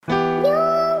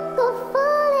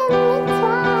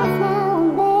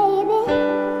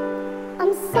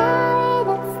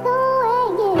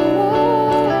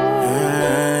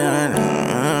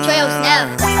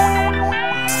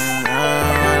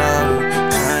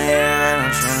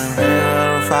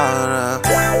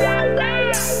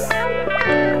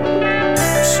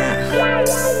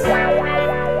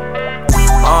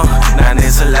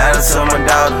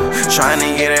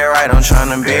Tryna get it right, I'm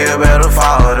tryna be a better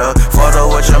father. Photo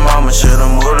with your mama,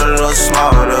 should've moved a little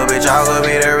smarter. Bitch, I could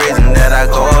be the reason that I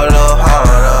go a little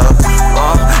harder.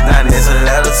 Now this a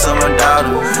letter to my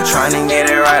daughter. Tryna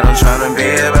get it right, I'm tryna be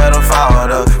a better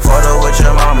father. Photo with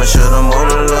your mama, should've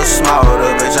moved a little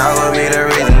smarter. Bitch, I could be the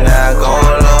reason that I go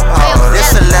a little harder.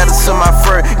 This a letter to my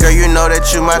friend, girl, you know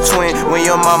that you my twin. When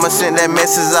your mama sent that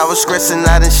message, I was stressing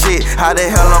out and shit. How the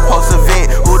hell I'm supposed to vent?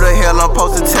 Who the hell I'm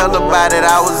supposed to tell about it?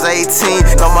 I was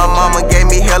 18, know my mama gave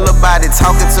me hell about it.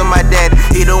 Talking to my daddy,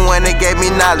 he the one that gave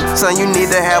me knowledge. Son, you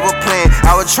need to have a plan.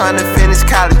 I was trying to finish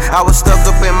college, I was stuck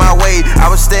up in my way. I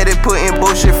was steady putting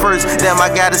bullshit first. Damn, I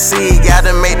gotta see,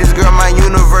 gotta make this girl my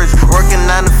universe. Working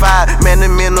 9 to 5, man, the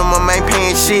minimum ain't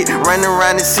paying shit. Running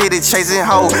around the city, chasing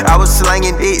hoes, I was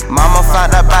slanging dick. Mama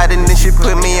found out about it, and then she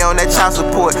put me on that child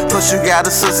support. Plus you got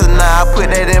a sister, now I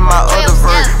put that in my other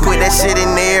verse. Put that shit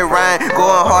in there, rhyme,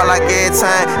 going hard like every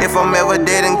time. If I'm ever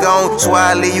dead and gone, swear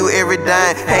I leave you every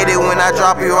dime. Hate it when I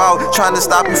drop you off, trying to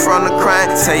stop you from the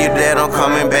crime. Tell you that I'm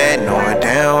coming back, knowing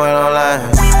damn well I'm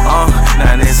lying.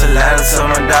 Now this a letter to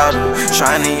my daughter.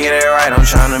 Tryna get it right, I'm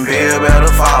tryna be a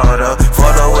better father.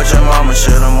 Photo with your mama,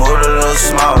 should've moved a little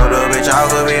smarter. Bitch, I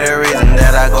could be the reason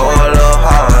that I go a little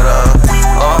harder.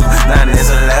 Now this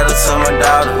a letter to my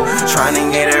daughter.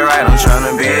 Tryna get it right, I'm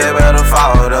tryna be a better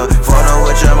father. Photo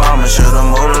with your mama, should've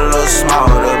moved a little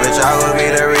smarter. Bitch, I could be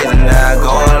the reason that I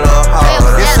go a little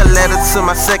harder. This a letter to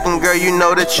my second girl, you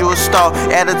know that you a star.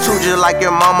 Attitude just like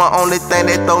your mama, only thing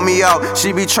that throw me out.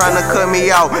 She be tryna cut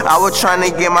me out, I was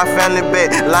tryna get my family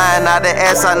back. Lying out the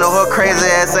ass, I know her crazy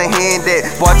ass ain't hearing that.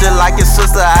 Boy, just like your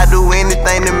sister, I do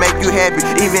anything to make you happy.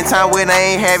 Even time when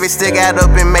I ain't have it, still got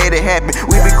up and made it happen.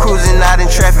 We be cruising out in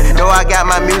traffic, though I got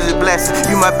my music blasting.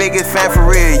 You my biggest fan for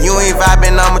real, you ain't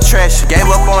vibing, I'ma trash. Gave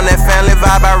up on that family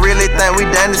vibe, I really think we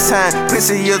done this time.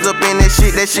 Pussy years up in that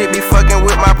shit be fucking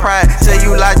with my pride. Tell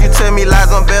you lies, you tell me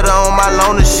lies, I'm better on my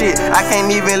loner shit. I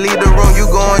can't even leave the room, you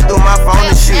going through my phone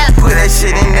and shit. Put that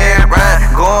shit in there, rhyme,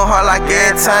 going hard like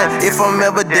every time. If I'm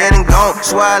ever dead and gone,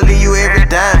 swear I leave you every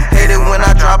dime. Hate it when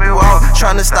I drop you off,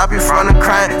 tryna stop you from the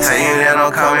crime. Tell you that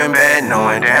I'm coming back,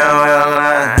 knowing damn well I'm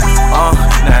lying.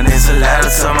 Now this a letter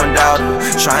to my daughter.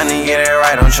 Tryna get it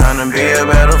right, I'm tryna be a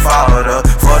better father.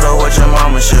 Photo with your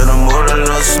mama, should've moved a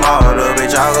little smarter.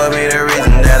 Bitch, I could be the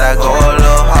reason that I go a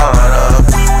little harder.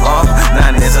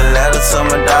 Now this a letter to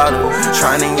my daughter.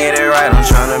 Tryna get it right, I'm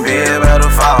tryna be a better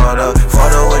father.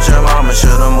 Photo with your mama,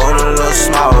 should've moved a little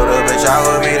smarter.